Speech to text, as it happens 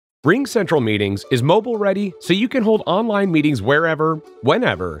RingCentral Meetings is mobile ready so you can hold online meetings wherever,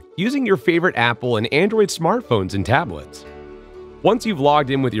 whenever, using your favorite Apple and Android smartphones and tablets. Once you've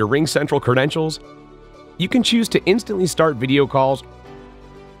logged in with your RingCentral credentials, you can choose to instantly start video calls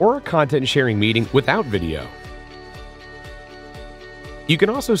or a content sharing meeting without video. You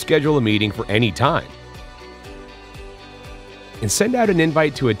can also schedule a meeting for any time and send out an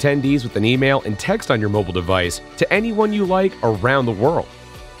invite to attendees with an email and text on your mobile device to anyone you like around the world.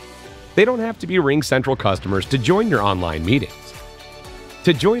 They don't have to be RingCentral customers to join your online meetings.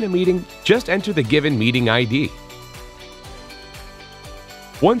 To join a meeting, just enter the given meeting ID.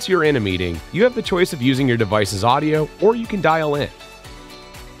 Once you're in a meeting, you have the choice of using your device's audio, or you can dial in.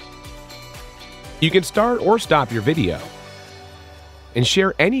 You can start or stop your video and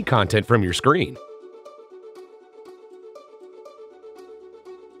share any content from your screen.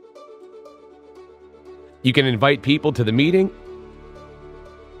 You can invite people to the meeting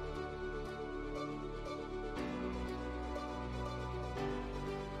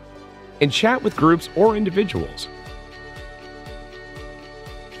and chat with groups or individuals.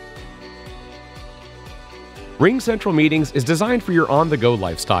 RingCentral Meetings is designed for your on-the-go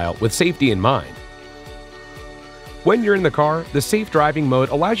lifestyle with safety in mind. When you're in the car, the safe driving mode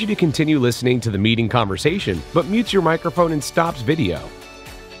allows you to continue listening to the meeting conversation, but mutes your microphone and stops video.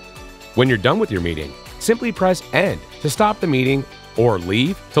 When you're done with your meeting, simply press End to stop the meeting or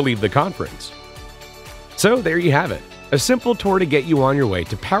Leave to leave the conference. So there you have it. A simple tour to get you on your way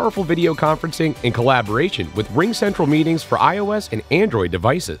to powerful video conferencing and collaboration with RingCentral Meetings for iOS and Android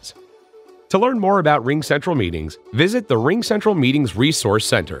devices. To learn more about RingCentral Meetings, visit the RingCentral Meetings Resource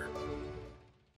Center.